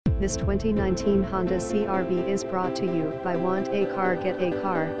This 2019 Honda CR-V is brought to you by Want a Car Get a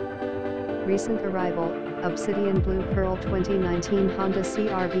Car. Recent arrival, Obsidian Blue Pearl 2019 Honda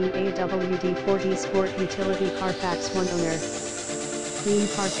CR-V AWD4D Sport Utility Carfax 1 owner. Clean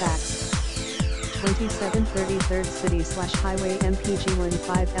Carfax. 2733rd City/Highway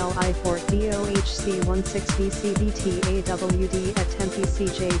MPG15LI4 DOHC16BCBT AWD at Tempe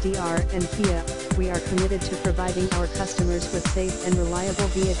CJDR and Kia. We are committed to providing our customers with safe and reliable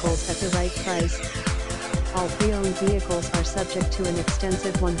vehicles at the right price. All pre-owned vehicles are subject to an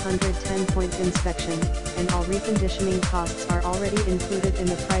extensive 110-point inspection, and all reconditioning costs are already included in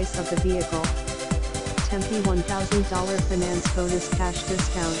the price of the vehicle. Tempe $1,000 finance bonus cash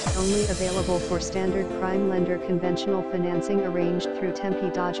discount only available for standard prime lender conventional financing arranged through Tempe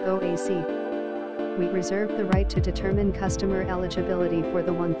Dodge OAC. We reserve the right to determine customer eligibility for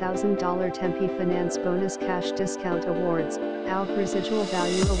the $1,000 Tempe Finance Bonus Cash Discount Awards, AUG Residual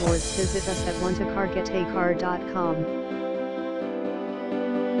Value Awards. Visit us at wantacargetacar.com.